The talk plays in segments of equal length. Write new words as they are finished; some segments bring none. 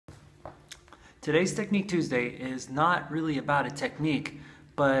Today's Technique Tuesday is not really about a technique,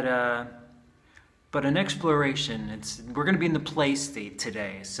 but an exploration. We're going to be in the play state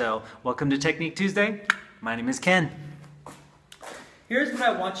today. So welcome to Technique Tuesday. My name is Ken. Here's what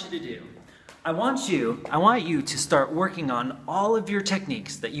I want you to do. I want you to start working on all of your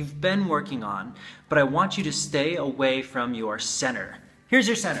techniques that you've been working on, but I want you to stay away from your center. Here's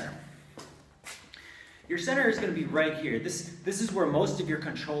your center. Your center is going to be right here. This is where most of your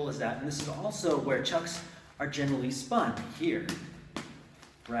control is at, and this is also where chucks are generally spun, here,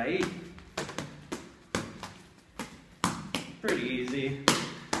 right? Pretty easy.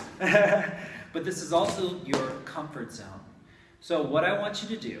 But this is also your comfort zone. So what I want you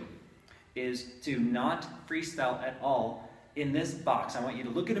to do is to not freestyle at all in this box. I want you to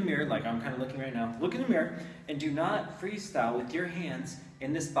look in a mirror, like I'm kind of looking right now. Look in the mirror and do not freestyle with your hands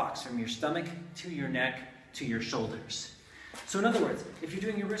in this box from your stomach to your neck to your shoulders. So in other words, if you're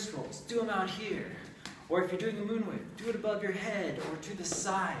doing your wrist rolls, do them out here. Or if you're doing a moon wave, do it above your head or to the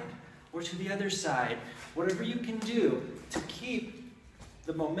side or to the other side. Whatever you can do to keep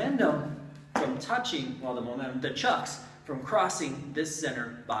the momentum from touching, well, the chucks from crossing this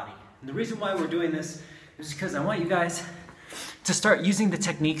center body. And the reason why we're doing this is because I want you guys to start using the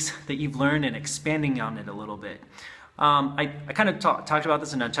techniques that you've learned and expanding on it a little bit. I kind of talked about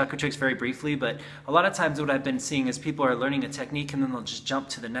this in Nunchaku tricks very briefly, but a lot of times what I've been seeing is people are learning a technique and then they'll just jump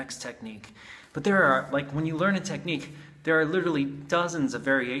to the next technique. But there are, like when you learn a technique, there are literally dozens of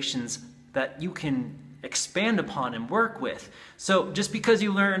variations that you can expand upon and work with. So just because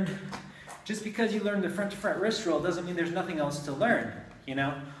you learned the front-to-front wrist roll doesn't mean there's nothing else to learn, you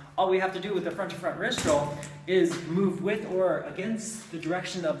know? All we have to do with the front-to-front wrist roll is move with or against the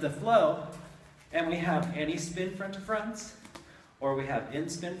direction of the flow, and we have anti-spin front-to-fronts, or we have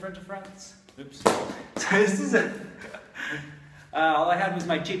in-spin front-to-fronts. Oops. So this is it. All I had was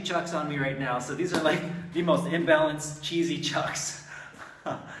my cheap chucks on me right now, so these are like the most imbalanced, cheesy chucks.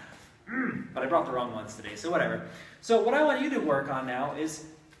 But I brought the wrong ones today, so whatever. So what I want you to work on now is,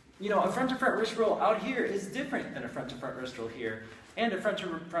 you know, a front-to-front wrist roll out here is different than a front-to-front wrist roll here. And a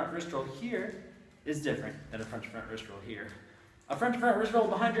front-to-front wrist roll here is different than a front-to-front wrist roll here. A front-to-front wrist roll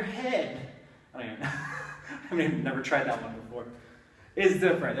behind your head, I've never tried that one before, is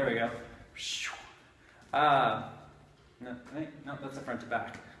different. There we go. No, that's a front to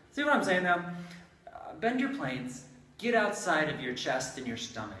back. See what I'm saying now? Bend your planes, get outside of your chest and your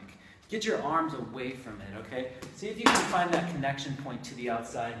stomach. Get your arms away from it, okay? See if you can find that connection point to the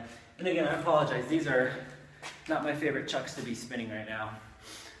outside. And again, I apologize, these are not my favorite chucks to be spinning right now.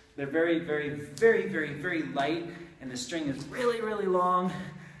 They're very, very, very, very, very light, and the string is really, really long,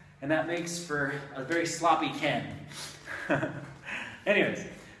 and that makes for a very sloppy Ken. Anyways,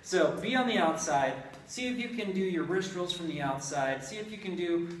 so be on the outside. See if you can do your wrist rolls from the outside. See if you can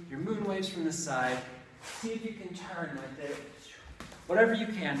do your moon waves from the side. See if you can turn with it. Whatever you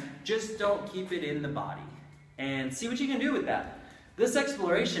can, just don't keep it in the body. And see what you can do with that. This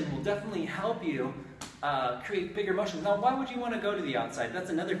exploration will definitely help you create bigger motions. Now, why would you want to go to the outside? That's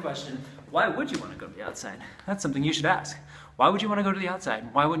another question. Why would you want to go to the outside? That's something you should ask. Why would you want to go to the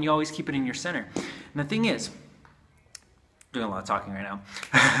outside? Why wouldn't you always keep it in your center? And the thing is, doing a lot of talking right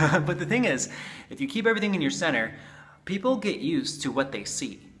now, but the thing is, if you keep everything in your center, people get used to what they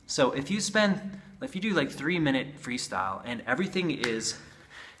see. So if you do like 3-minute freestyle and everything is,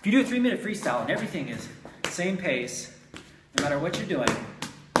 if you do a 3-minute freestyle and everything is same pace, no matter what you're doing,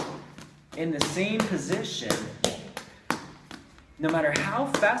 in the same position, no matter how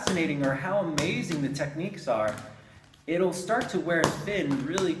fascinating or how amazing the techniques are, it'll start to wear thin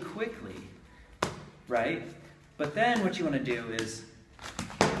really quickly, right? But then what you want to do is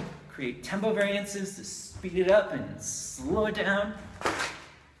create tempo variances to speed it up and slow it down.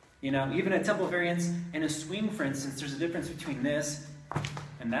 You know, even a tempo variance in a swing, for instance, there's a difference between this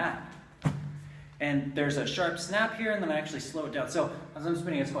and that. And there's a sharp snap here, and then I actually slow it down. So as I'm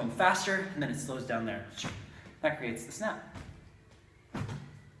spinning, it's going faster, and then it slows down there. That creates the snap,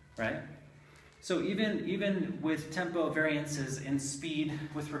 right? So even with tempo variances in speed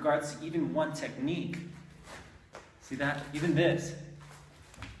with regards to even one technique, see that? Even this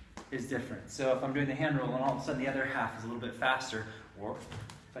is different. So if I'm doing the hand roll, and all of a sudden the other half is a little bit faster, or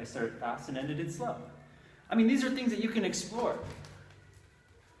if I started fast and ended it slow. I mean, these are things that you can explore.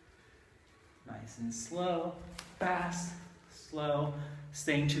 Nice and slow, fast, slow,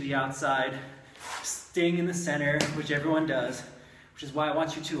 staying to the outside, staying in the center, which everyone does, which is why I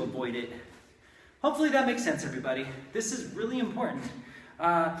want you to avoid it. Hopefully that makes sense, everybody. This is really important.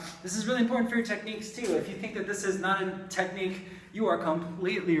 This is really important for your techniques too. If you think that this is not a technique, you are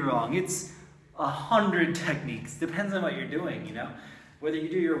completely wrong. It's 100 techniques. Depends on what you're doing, you know. Whether you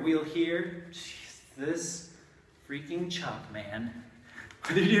do your wheel here, geez, this freaking chuck, man.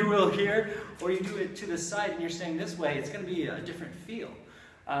 Whether you do your wheel here or you do it to the side and you're staying this way, it's going to be a different feel.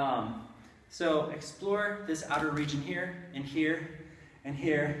 So explore this outer region here, and here, and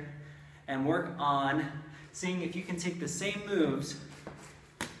here, and work on seeing if you can take the same moves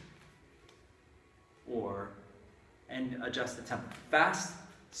and adjust the tempo. Fast,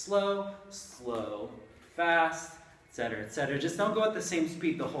 slow, slow, fast, etc., etc. Just don't go at the same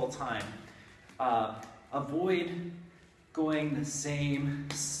speed the whole time. Avoid going the same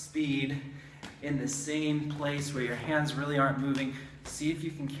speed in the same place where your hands really aren't moving. See if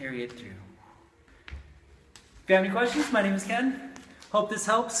you can carry it through. If you have any questions, my name is Ken. Hope this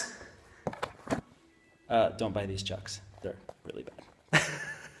helps. Don't buy these chucks. They're really bad.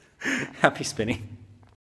 Happy spinning.